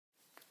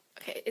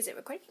Okay, is it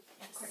recording?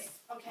 Yes. Recording.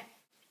 Okay.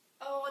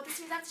 Oh, this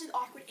means I have to do the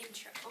awkward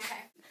intro.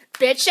 Okay.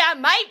 Bitch, I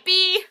might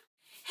be.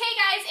 Hey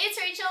guys, it's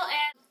Rachel,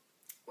 and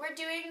we're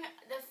doing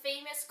the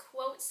famous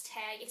quotes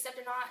tag, except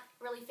they're not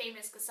really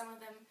famous because some of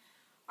them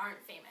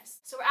aren't famous.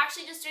 So we're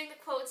actually just doing the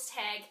quotes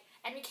tag,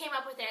 and we came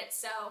up with it,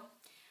 so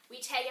we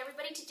tag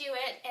everybody to do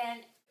it,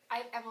 and I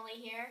have Emily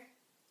here.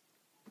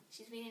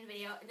 She's making a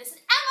video, and this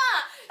is Emma!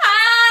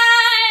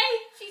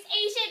 Hi! She's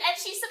Asian, and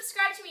she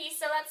subscribed to me,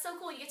 so that's so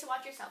cool. You get to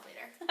watch yourself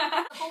later.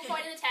 The whole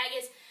point of the tag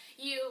is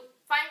you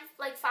find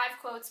like 5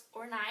 quotes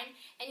or 9,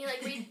 and you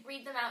like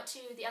read them out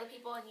to the other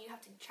people, and you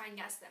have to try and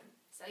guess them.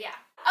 So yeah.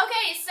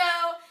 Okay, so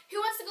who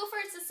wants to go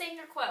first to say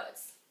their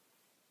quotes?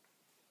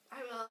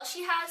 I will.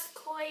 She has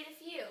quite a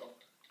few.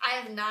 I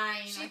have 9.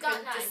 She's I got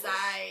couldn't 9.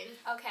 decide.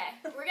 Okay,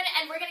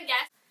 we're gonna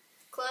guess.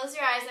 Close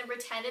your eyes and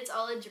pretend it's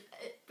all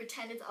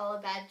a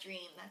bad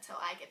dream. That's how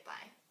I get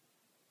by.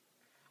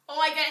 Oh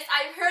my goodness,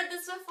 I've heard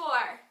this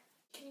before.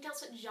 Can you tell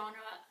us what genre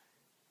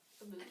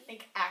of movie? I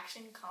think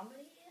action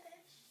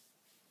comedy-ish.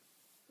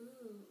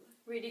 Ooh.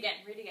 Read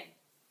again, read again.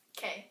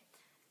 Okay.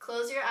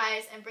 Close your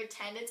eyes and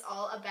pretend it's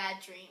all a bad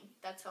dream.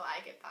 That's how I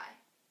get by.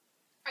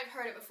 I've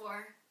heard it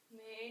before.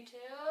 Me too.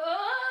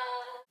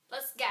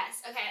 Let's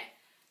guess. Okay,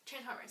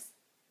 Transformers.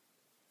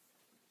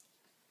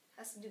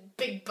 Has to do with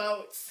big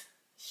boats.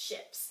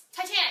 Ships.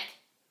 Titanic.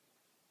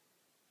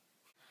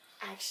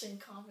 Action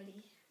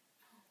comedy.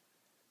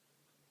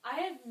 I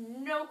have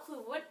no clue.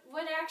 What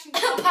action?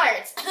 Pirates.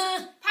 Pirates of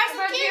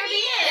the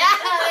Caribbean.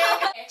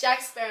 Yeah.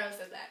 Jack Sparrow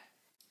said that.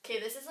 Okay,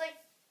 this is like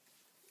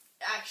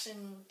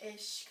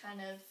action-ish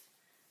kind of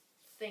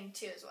thing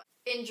too as well.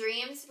 In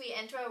dreams, we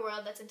enter a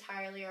world that's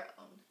entirely our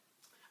own.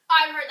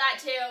 I've heard that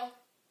too.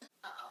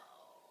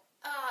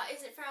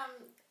 Is it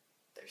from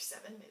There's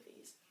 7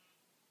 movies.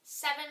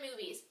 7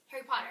 movies?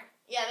 Harry Potter.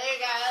 Yeah, there you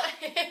go.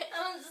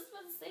 I was just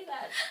about to say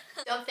that.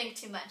 Don't think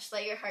too much.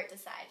 Let your heart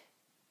decide.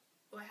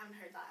 Oh, I haven't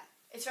heard that.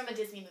 It's from a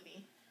Disney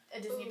movie. A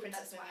Disney Ooh,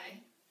 princess that's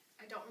movie. why.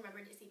 I don't remember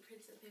Disney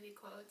princess movie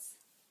quotes.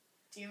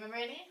 Do you remember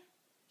any?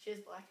 She has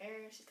black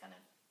hair. She's kind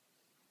of...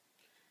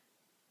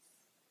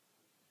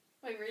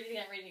 Wait, read it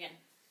again, read it again.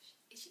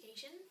 Is she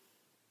Asian?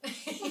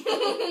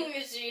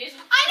 Is she?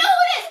 I know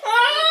who it is!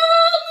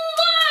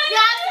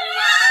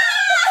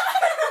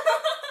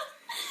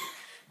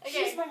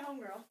 She's my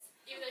homegirl.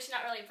 Even though she's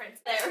not really a princess.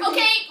 There.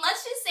 Okay,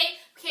 let's just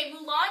say,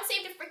 Mulan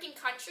saved a freaking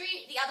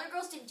country. The other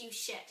girls didn't do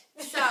shit.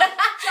 So,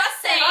 just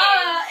saying.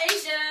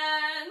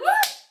 Asian!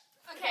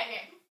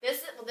 Okay.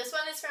 This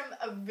one is from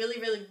a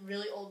really, really,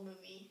 really old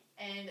movie,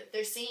 and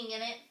they're singing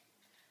in it.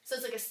 So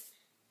it's like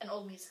an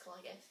old musical,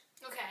 I guess.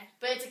 Okay.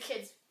 But it's a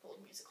kid's old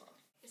musical.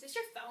 Is this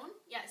your phone?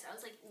 Yes, I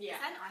was like, Yeah.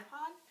 Is that an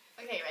iPod?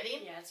 Okay, ready?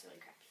 Yeah, it's a really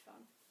crappy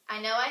phone.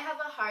 I know I have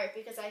a heart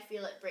because I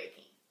feel it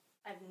breaking.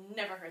 I've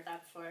never heard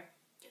that before.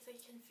 Guess I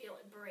can feel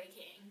it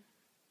breaking.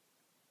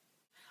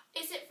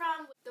 Is it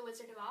from The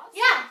Wizard of Oz?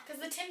 Yeah, because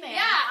the Tin Man.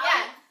 Yeah.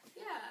 Yeah.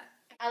 Yeah.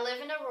 I live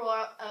in a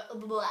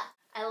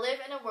I live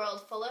in a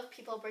world full of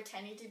people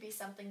pretending to be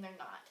something they're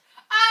not.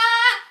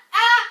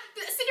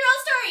 The Cinderella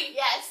story!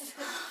 Yes.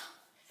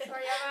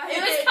 Sorry, Emma. It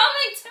was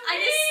coming to me! I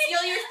just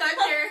steal your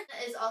thunder.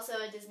 Is also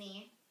a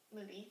Disney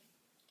movie.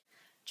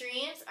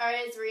 Dreams are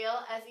as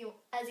real as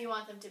you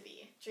want them to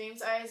be.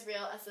 Dreams are as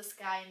real as the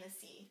sky and the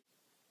sea.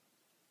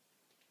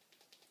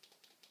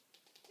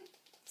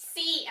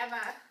 C,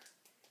 Emma.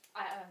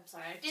 I'm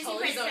sorry. I Disney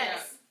totally zoned out.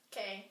 princess.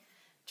 Okay.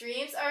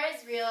 Dreams are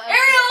as real as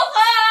Ariel!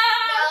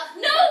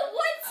 No.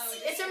 what? Oh,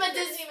 it's from a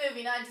Disney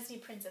movie, not a Disney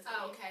princess movie.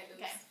 Oh, okay. Oops.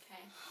 Okay.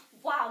 Okay.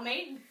 Wow,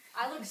 mate.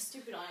 I look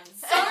stupid on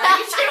Sorry.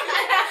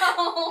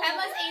 now.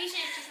 Emma's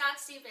Asian. She's not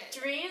stupid.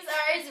 Dreams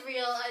are as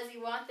real as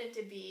you want them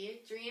to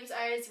be. Dreams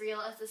are as real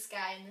as the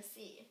sky and the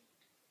sea.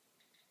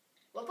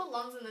 What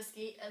belongs in the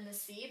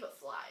sea but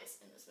flies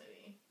in this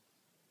movie?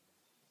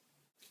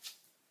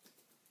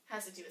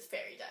 Has to do with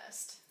fairy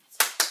dust.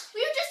 We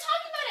were just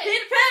talking about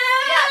it.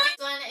 Yeah, this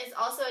one is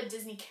also a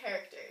Disney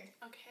character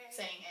Okay.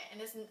 saying it,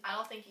 and I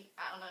don't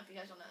know if you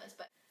guys will know this,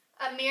 but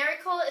a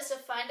miracle is to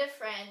find a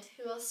friend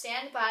who will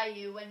stand by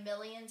you when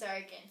millions are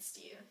against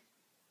you.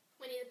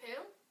 Winnie the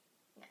Pooh?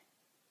 No.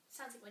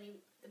 Sounds like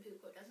Winnie the Pooh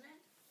quote, doesn't it?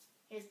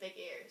 He has big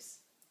ears,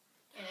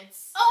 and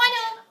it's Oh, I an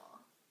know. animal.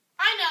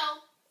 I know.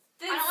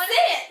 Then I don't wanna-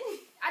 say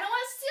it! I don't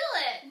want to steal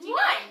it. Do you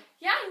Why? know?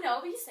 Yeah, I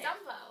know, but you say it.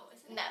 Dumbo,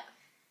 isn't No, it?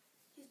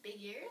 His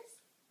big ears?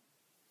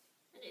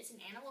 And it's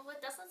an animal, but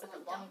that's not with a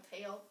something long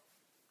tail.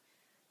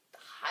 The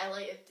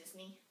highlight of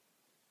Disney.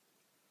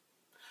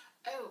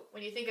 Oh.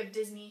 When you think of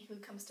Disney, who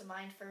comes to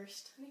mind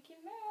first? Mickey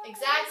Mouse.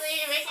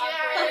 Exactly, Mickey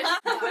Awkward. Mouse.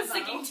 I was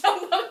thinking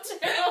Dumbo too.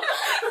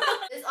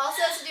 This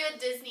also has to do with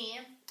Disney.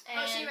 And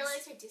Oh, she really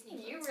likes her Disney.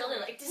 You quotes. really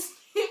like Disney.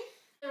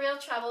 the real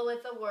trouble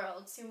with the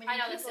world. Too many I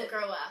know, that's people it.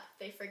 grow up,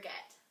 they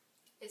forget.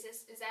 Is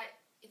that,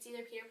 it's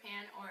either Peter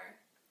Pan or,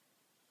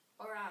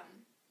 oh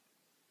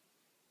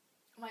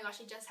my gosh,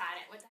 I just had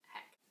it. What the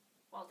heck?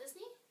 Walt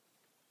Disney?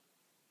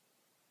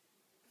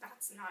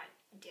 That's not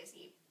a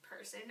Disney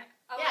person.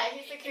 Oh, Yeah,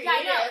 he's the creator yeah,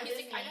 I know. of He's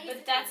Disney. I know he's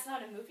But the that's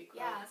not a movie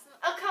quote. Yeah, that's not,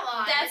 Oh, come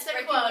on. That's it's a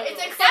breaking quote. the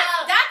It's a rules.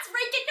 quote. that's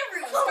breaking the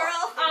rules,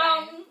 girl.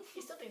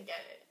 You still didn't get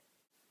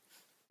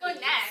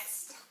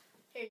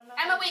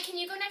can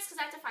you go next? Because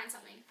I have to find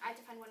something. I have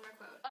to find one more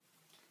quote.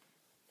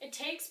 It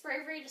takes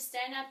bravery to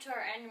stand up to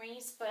our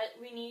enemies, but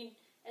we need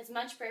as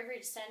much bravery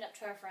to stand up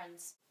to our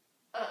friends.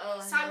 Uh-oh, I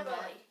know Sandra that.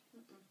 Bullock.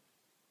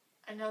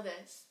 I know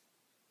this.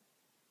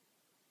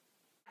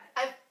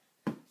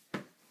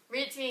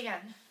 Read it to me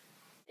again.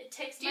 It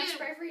takes Dude. much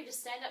bravery to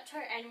stand up to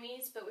our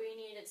enemies, but we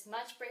need as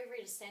much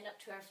bravery to stand up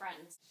to our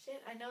friends.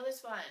 Shit, I know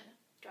this one.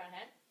 Go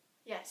ahead.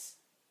 Yes.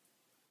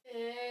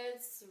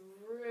 It's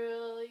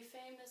really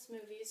famous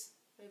movies.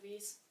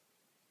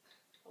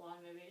 A lot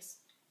of movies.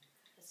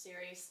 A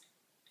series.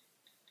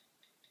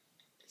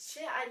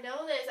 Shit, I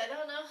know this. I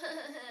don't know.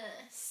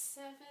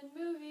 7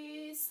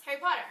 movies. Harry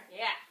Potter.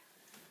 Yeah.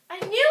 I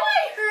knew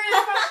I heard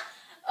it from...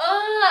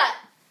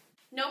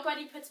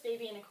 Nobody puts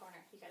baby in a corner.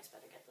 You guys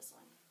better get this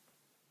one.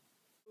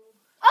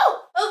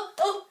 Oh my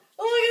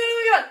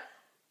god.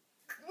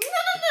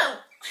 No.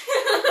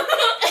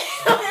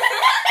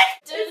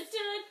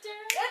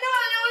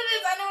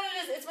 I know what it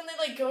is. It's when they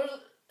like go to...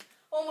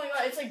 Oh my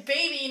god, it's like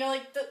Baby, you know,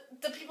 like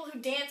the people who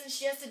dance and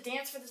she has to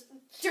dance for this...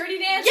 Dirty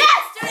Dancing.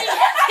 Yes! Dirty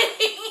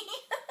Dancing!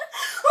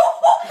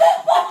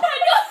 Oh my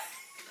god!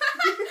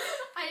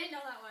 I didn't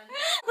know that one.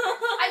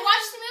 I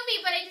watched the movie,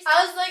 but I just...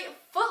 I was like,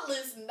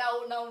 Footloose,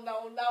 no. I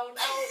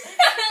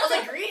was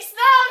like, Grease,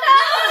 no.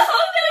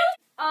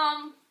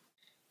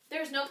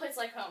 There's no place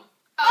like home.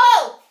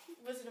 Oh!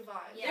 Wizard of Oz.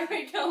 Yeah. There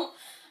we go.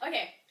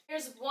 Okay,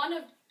 there's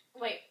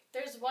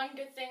one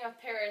good thing of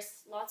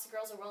Paris. Lots of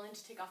girls are willing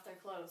to take off their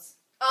clothes.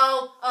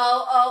 Oh,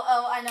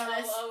 I know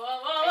this.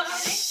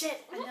 Titanic?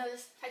 Shit, I know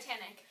this.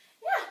 Titanic.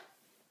 Yeah.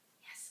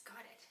 Yes,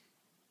 got it.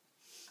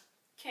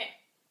 Okay,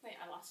 wait,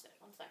 I lost it.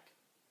 1 sec.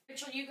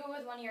 Rachel, you go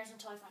with one of yours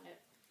until I find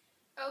it.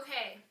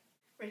 Okay.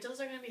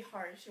 Rachel's are gonna be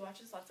hard. She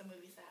watches lots of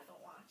movies that I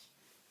don't watch.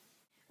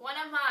 One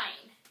of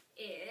mine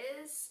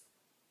is...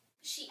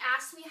 She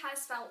asked me how to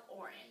spell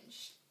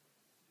orange.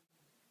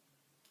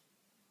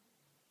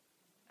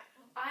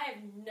 I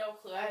have no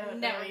clue. I I've don't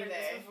never know heard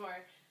this either. before.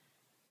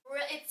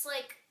 It's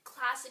like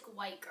classic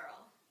white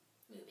girl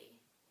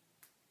movie.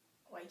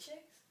 White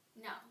chicks?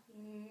 No.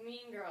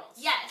 Mean Girls.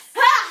 Yes.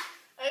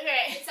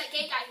 Okay. It's that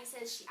gay guy who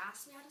says, she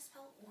asked me how to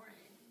spell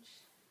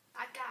orange.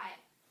 That guy.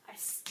 I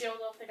still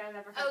don't think I've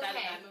ever heard that in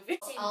Okay. that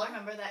movie. All I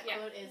remember that Yeah.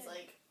 quote is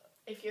like,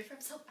 if you're from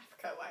South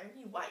Africa, why are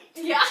you white?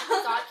 Yeah.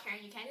 Oh God,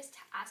 Karen, you can't just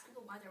ask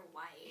people why they're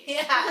white.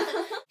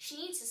 Yeah. She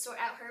needs to sort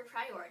out her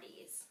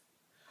priorities.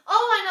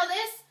 Oh, I know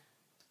this.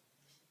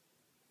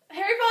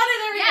 Harry Potter,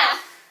 there we Yeah. go.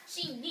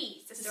 She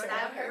needs to To sort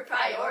out her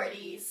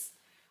priorities.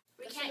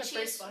 We That's can't from the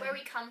choose first one. where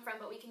we come from,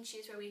 but we can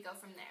choose where we go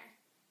from there.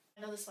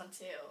 I know this one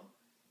too.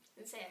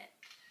 Let's say it.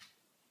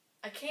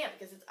 I can't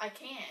because I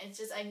can't. It's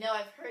just I know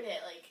I've heard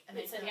it like and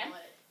Wait, I say it don't again? know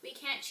what it. We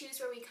can't choose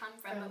where we come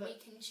from, From, but but we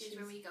can choose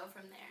where we go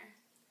from there.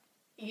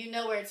 You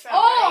know where it's from,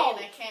 Oh! right?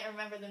 And I can't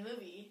remember the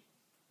movie.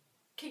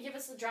 Okay, give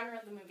us the genre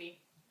of the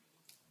movie.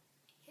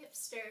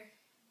 Hipster.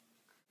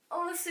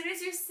 Oh, as soon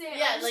as you say it,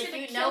 Yeah, I'm just like,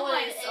 gonna you kill know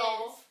what it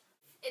myself.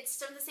 It's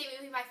from the same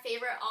movie. My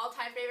favorite,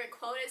 all-time favorite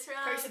quote is from.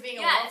 Perks of being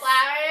a Yes.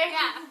 wallflower.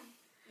 Yeah.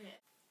 Yeah.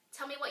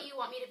 Tell me what you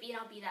want me to be, and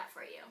I'll be that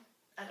for you.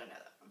 I don't know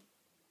that one.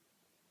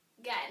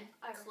 Again,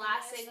 I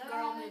classic recognize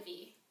girl that.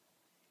 movie.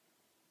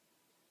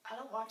 I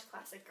don't watch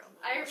classic girl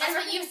movies. I That's what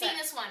recognize you've seen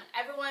that. this one.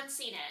 Everyone's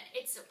seen it.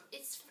 It's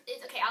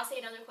okay. I'll say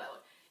another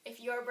quote. If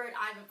you're a bird,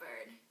 I'm a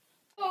bird.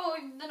 Oh,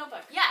 the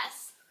Notebook.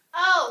 Yes.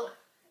 Oh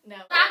no.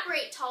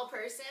 Evaporate, tall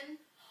person.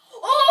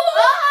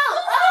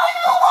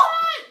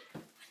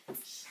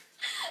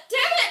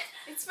 Damn it!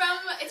 It's from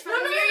No,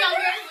 when no, we were no, no,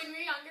 younger. When we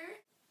were younger.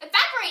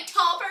 Evaporate,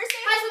 tall person.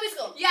 High School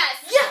Musical. Yes.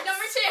 Yes.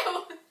 Number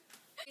 2.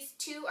 These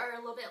 2 are a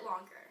little bit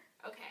longer.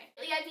 Okay.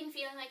 Lately, I've been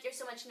feeling like there's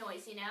so much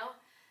noise. You know,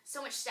 so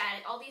much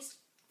static. All these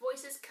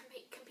voices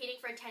competing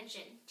for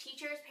attention.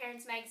 Teachers,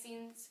 parents,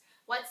 magazines.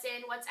 What's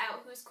in, what's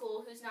out, who's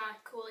cool, who's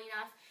not cool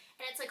enough.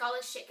 And it's like all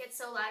this shit gets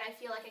so loud I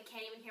feel like I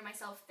can't even hear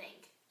myself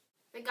think.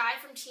 The guy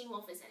from Teen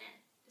Wolf is in it.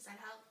 Does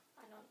that help?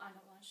 I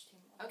don't watch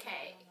Teen Wolf.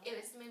 Okay, I don't know it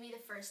that. was the movie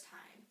the first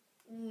time.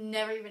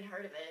 Never even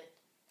heard of it.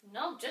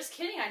 No, just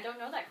kidding. I don't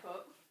know that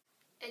quote.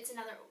 It's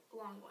another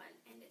long one,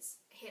 and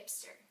it's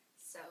hipster.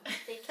 So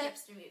think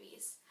hipster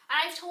movies. And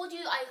I've told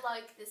you I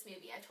like this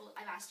movie.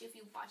 I've asked you if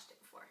you've watched it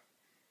before.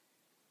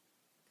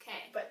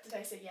 Okay, But did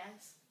I say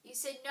yes? you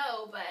said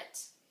no,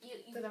 but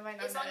you Then I might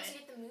not as long know as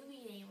you it. get the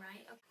movie name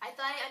right. Okay. I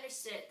thought I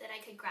understood it, that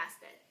I could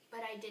grasp it, but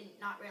I didn't.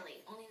 Not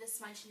really. Only the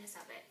smudginess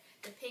of it,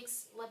 the pink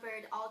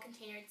slippered,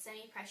 all-containered,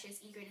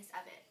 semi-precious eagerness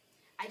of it.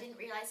 I didn't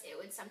realize it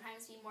would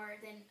sometimes be more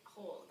than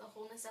whole. The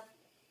wholeness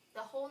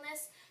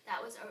that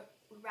was a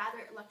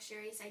rather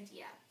luxurious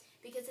idea,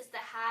 because it's the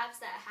haves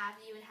that have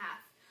you in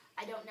half.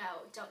 I don't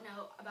know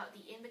about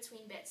the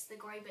in-between bits, the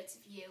gory bits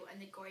of you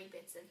and the gory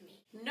bits of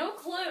me. No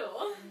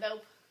clue.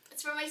 Nope.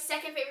 It's from my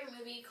second favorite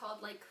movie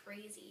called Like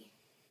Crazy.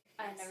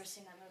 I've never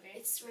seen that movie.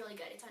 It's really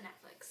good. It's on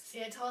Netflix.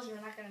 See, I told you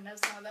we're not gonna know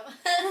some of them.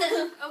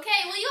 Okay,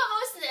 well you have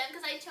most of them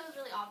because I chose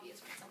really obvious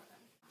ones. Some of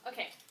them.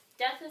 Okay.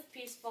 Death is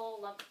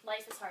peaceful,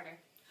 life is harder.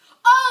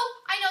 Oh,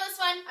 I know this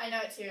one. I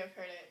know it too. I've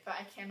heard it, but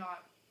I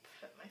cannot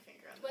put my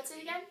finger on. What's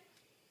it again?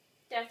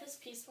 Death is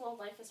peaceful,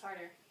 life is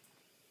harder.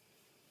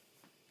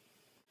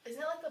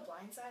 Isn't it like The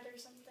Blind Side or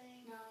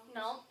something? No.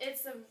 No,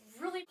 it's a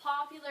really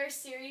popular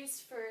series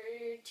for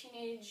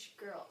teenage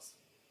girls.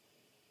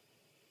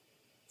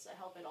 Does that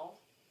help at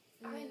all?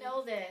 I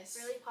know this.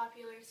 Really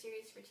popular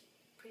series for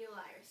Pretty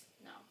Liars.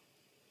 No.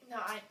 No,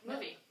 I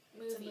Movie.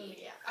 It's a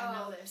movie, yeah. I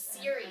know this. and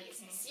I Series.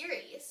 can't-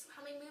 Series.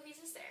 How many movies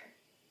is there?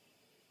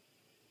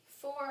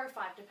 4 or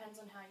 5, depends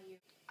on how you...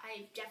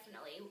 I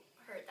definitely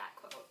heard that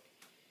quote.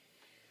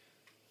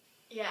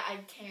 Yeah, I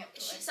can't.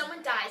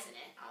 Someone dies in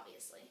it,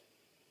 obviously.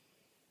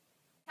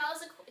 Tell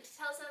us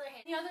another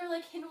hint. The other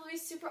like hint will be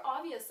super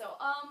obvious though.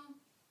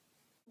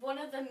 One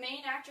of the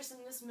main actors in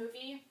this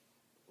movie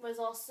was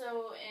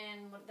also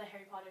in the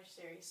Harry Potter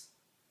series.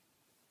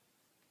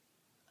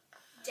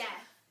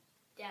 Death.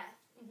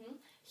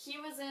 He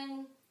was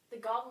in The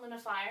Goblet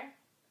of Fire,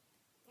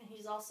 and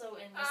he's also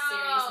in this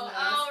series. Oh,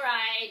 And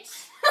alright.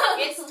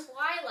 It's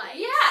Twilight.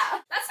 Yeah.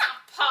 That's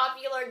not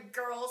popular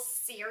girls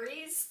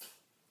series.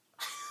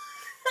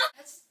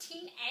 That's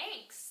teen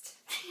angst.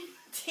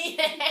 Teen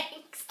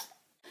angst.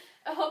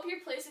 I hope you're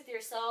pleased with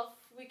yourself.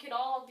 We could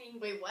all be.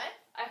 Wait, what?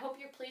 I hope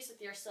you're pleased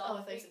with yourself. Oh,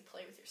 I thought you said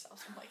play with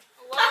yourself. I'm like,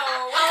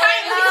 Whoa, what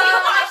kind of movies are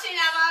you watching,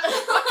 Emma?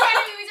 What kind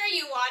of movies are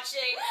you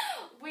watching?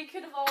 We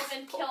could have all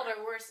been killed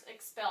or worse,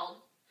 expelled.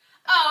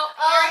 Oh,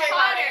 Harry Harry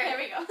Potter. There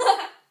we go.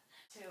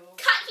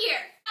 Cut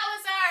here. That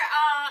was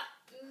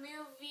our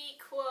movie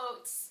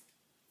quotes.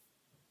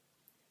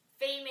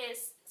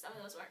 Famous. Some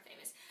of those weren't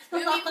famous.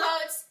 Movie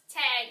quotes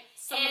tag.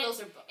 Some And of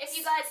those are books. if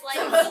you guys like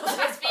Some of those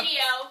this are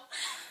video,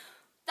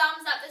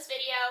 thumbs up this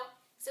video,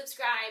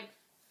 subscribe.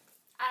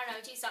 I don't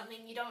know, do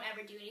something. You don't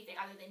ever do anything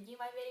other than view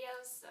my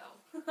videos, so.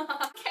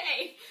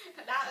 Okay.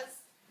 That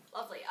was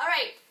lovely.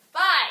 Alright,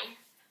 bye.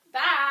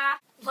 Bye.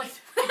 like.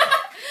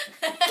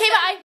 Okay, bye.